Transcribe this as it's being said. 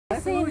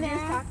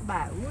talk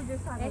about? We were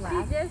just talking about.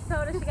 And she just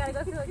told us she gotta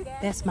go to a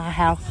gas. That's my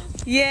house.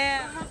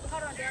 Yeah.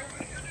 Hold on, Dad.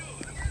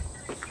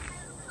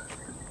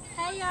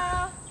 Hey,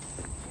 y'all.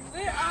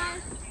 We're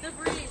on the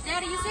bridge.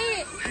 Daddy, you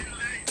see it?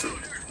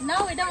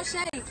 No, it don't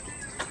shake.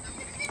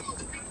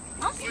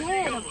 I'm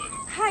scared of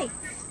heights.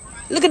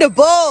 Look at the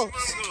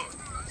bulls.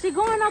 She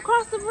going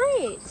across the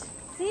bridge.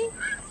 See?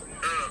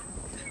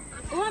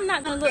 Oh, I'm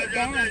not gonna look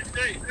down.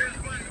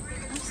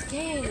 I'm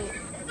scared.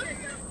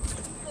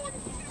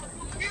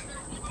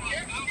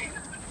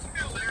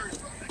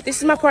 This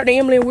is my partner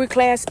Emily, and we're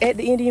class at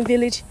the Indian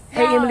Village.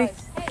 Hey, Emily.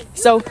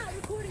 So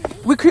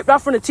we creeped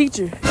off from the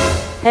teacher.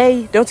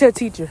 Hey, don't tell the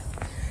teacher.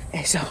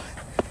 And so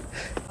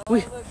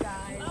we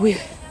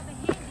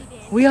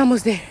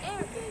almost there.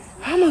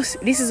 Almost.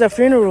 This is a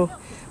funeral.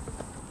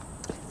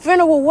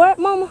 Funeral what,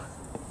 Mama?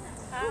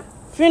 Huh?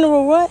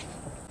 Funeral what?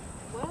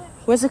 What?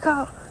 What's it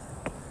called?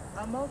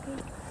 A monkey?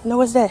 No,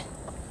 what's that?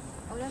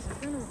 Oh, that's a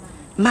funeral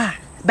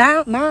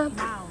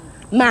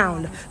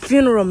Mound.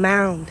 Funeral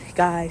mound,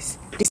 guys.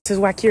 This is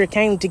why Kira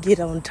came to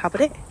get on top of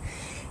that.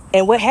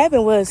 And what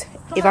happened was,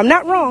 if I'm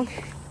not wrong,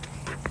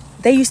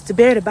 they used to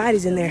bury the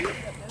bodies in there.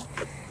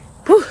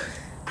 Whew.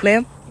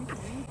 Ma'am?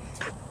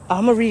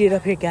 I'm going to read it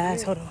up here,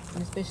 guys. Hold on.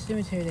 In a special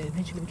cemetery that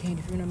eventually became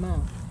the funeral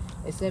mound.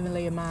 A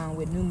 7-layer mound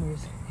with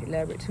numerous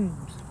elaborate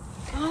tombs.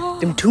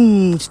 Them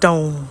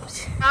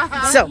tombstones.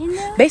 So,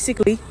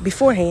 basically,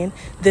 beforehand,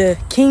 the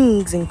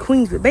kings and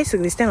queens would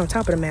basically stand on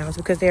top of the mounds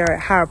because they are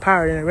higher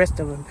power than the rest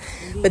of them.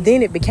 But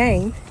then it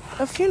became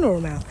a funeral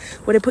mound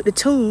where they put the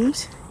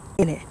tombs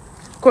in it.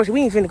 Of course,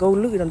 we ain't finna go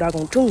look at them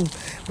doggone tombs,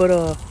 but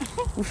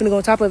we finna go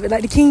on top of it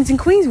like the kings and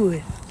queens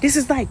would. This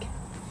is like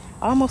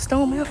almost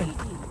Stone Mountain.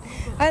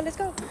 All right, let's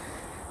go.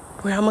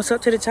 We're almost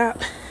up to the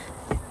top,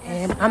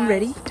 and I'm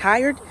ready,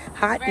 tired,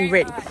 hot, and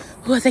ready.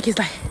 Oh, I think it's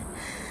like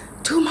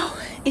 2 more.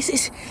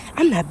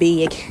 I'm not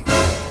big.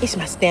 It's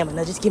my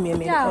stamina. Just give me a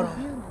minute. Hold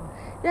on.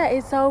 That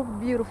is so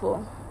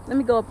beautiful. Let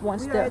me go up one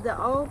We are step. at the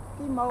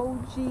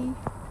Ocmulgee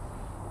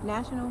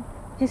National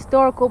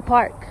Historical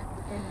Park.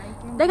 in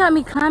Macon. They got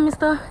me climbing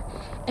stuff,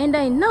 and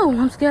they know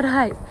I'm scared of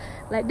heights.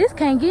 Like, this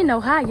can't get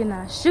no higher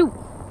now. Shoot.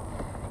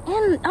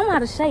 And I'm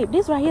out of shape.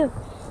 This right here,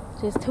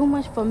 just too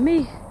much for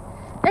me.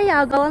 There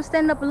y'all go. I'm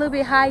standing up a little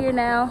bit higher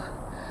now.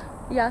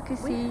 Y'all can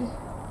see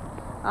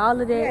all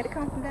of We that. had to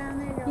come from down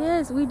there, y'all.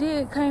 Yes, we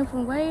did. Came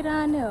from way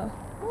down there.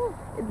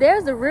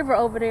 There's a river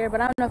over there, but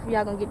I don't know if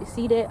y'all gonna get to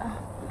see that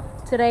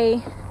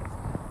today.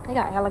 They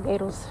got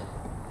alligators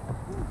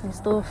and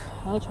stuff.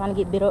 I ain't trying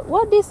to get bit up.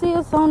 What this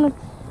is on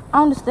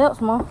the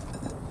steps, Mom?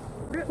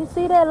 You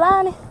see that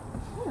lining?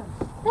 Yeah.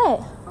 That.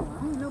 Oh,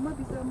 I don't know. Might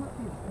be something up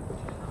here.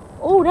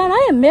 Oh, that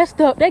I ain't messed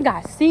up. They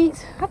got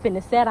seats. I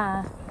finna sit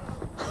on.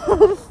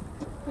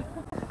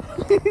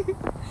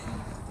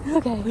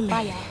 Okay,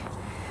 bye, y'all.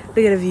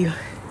 Look at the view.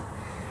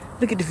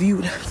 Look at the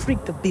view.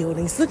 Freak the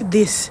buildings. Look at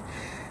this.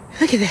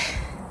 Look at that.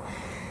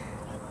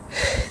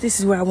 This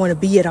is where I want to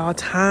be at all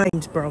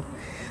times, bro.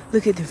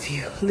 Look at the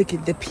view. Look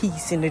at the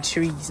peace in the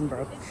trees,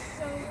 bro.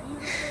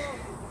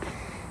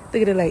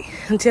 Look at the lake.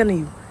 I'm telling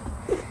you.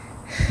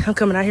 I'm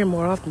coming out here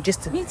more often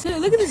just to... Me too.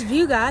 Look at this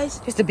view, guys.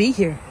 Just to be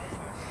here.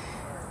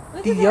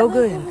 Look Do at that yoga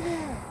lake and over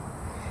there.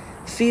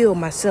 feel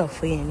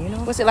myself in, you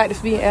know? What's it like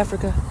to be in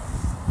Africa?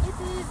 It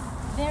is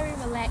very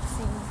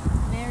relaxing.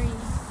 Very.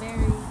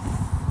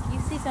 You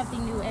see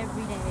something new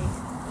every day.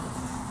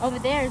 Over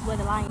there is where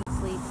the lions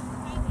sleep.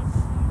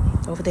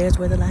 Over there is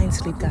where the lions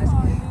sleep, guys.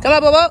 Come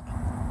on, Bobo.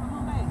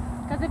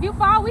 Because if you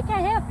fall, we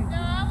can't help you. No,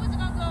 I wasn't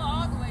going to go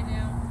all the way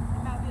down.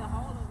 There might be a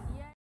hole over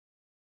there.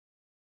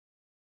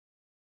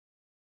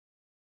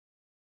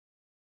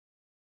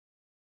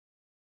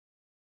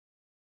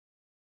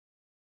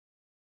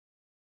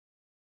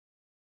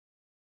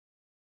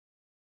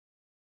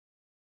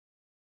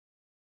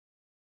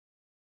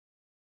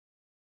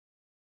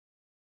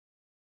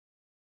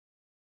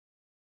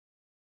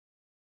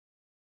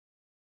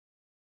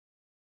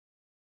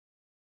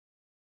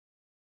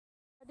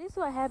 This is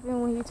what happens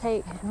when you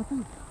take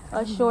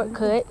a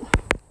shortcut.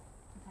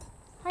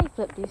 How you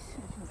flip this?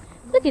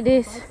 Look at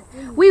this.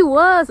 We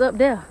was up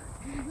there.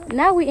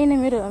 Now we in the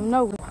middle of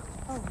nowhere.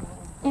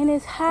 And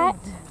it's hot.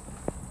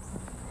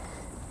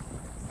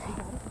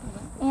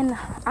 And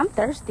I'm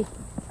thirsty.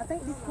 I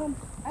think this comes...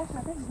 Actually,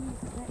 I think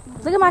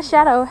this... Look at my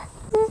shadow.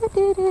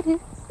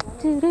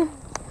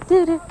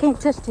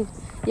 Can't touch this.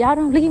 Y'all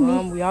don't leave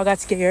me. We all got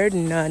scared,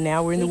 and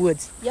now we're in the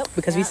woods. Yep.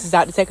 Because we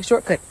decided to take a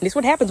shortcut. And this is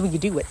what happens when you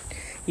do it,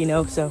 you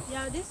know, so...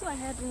 Yeah, this is what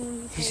happens when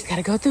you You just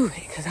gotta go through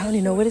it, because I don't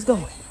even know where it's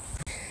going.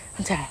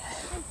 I'm tired.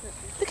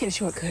 Look at the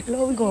shortcut.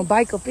 Lord, we're going to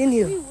bike up in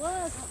here. We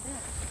was up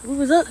there. We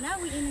was up. Now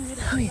we in the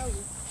middle Oh, of yeah. nowhere.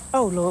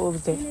 Oh, Lord, what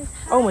was that?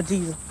 Oh, my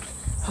Jesus.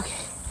 Okay,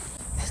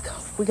 let's go.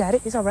 We got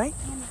it. It's all right.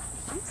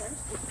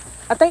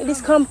 I think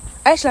this come...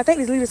 Actually, I think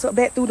this leads us up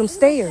back through them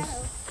stairs.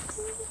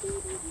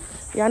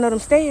 Y'all know them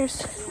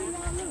stairs?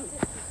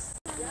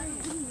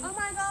 Oh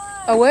my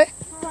God. Oh, what?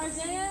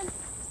 Tarzan.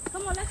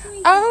 Come on, let's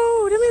meet.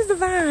 Oh, them is the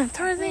vine.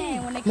 Tarzan.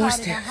 Man, when they More called it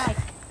a stairs. hike.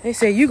 They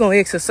said you gonna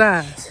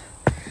exercise.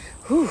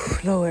 Whew,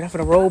 Lord, I'm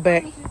finna roll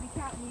back.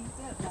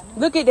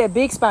 Look at that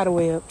big spider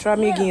web. Try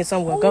me again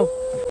somewhere. Go.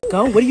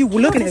 Go. What are you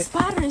looking The at?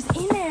 spider is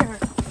in there.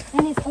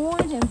 And it's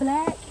orange and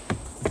black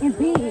and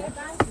big.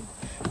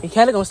 And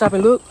Kelly gonna stop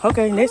and look.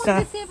 Okay, next time.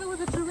 Let's see if it was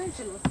a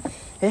tarantula.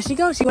 There she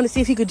goes. She want to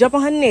see if he could jump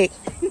on her neck.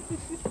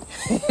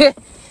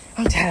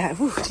 I'm tired.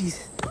 Woo,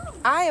 Jesus.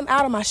 I am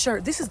out of my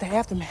shirt. This is the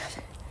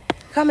aftermath.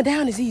 Coming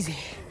down is easy,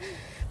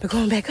 but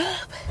going back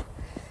up,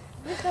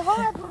 It's the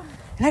hard one.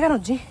 and I got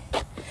on jeans.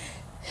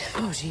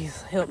 Oh,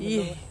 Jesus, help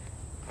me, Lord.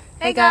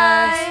 Hey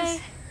guys,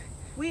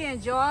 we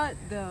enjoyed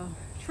the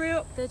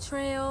trip, The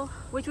trail.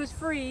 which was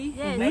free.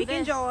 Yes, Macon,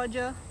 yes.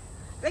 Georgia.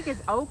 I think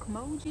it's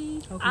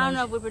Ocmulgee. I don't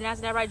know if we're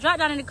pronouncing that right. Drop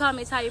down in the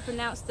comments how you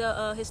pronounce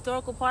the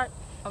historical part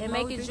in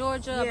Macon, Ocmulgee?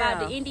 Georgia, Yeah.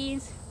 about the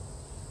Indians.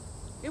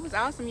 It was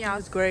awesome, y'all.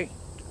 It's great.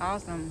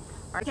 Awesome.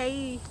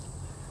 R.K.E.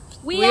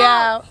 We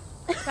out.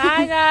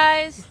 Bye,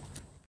 guys.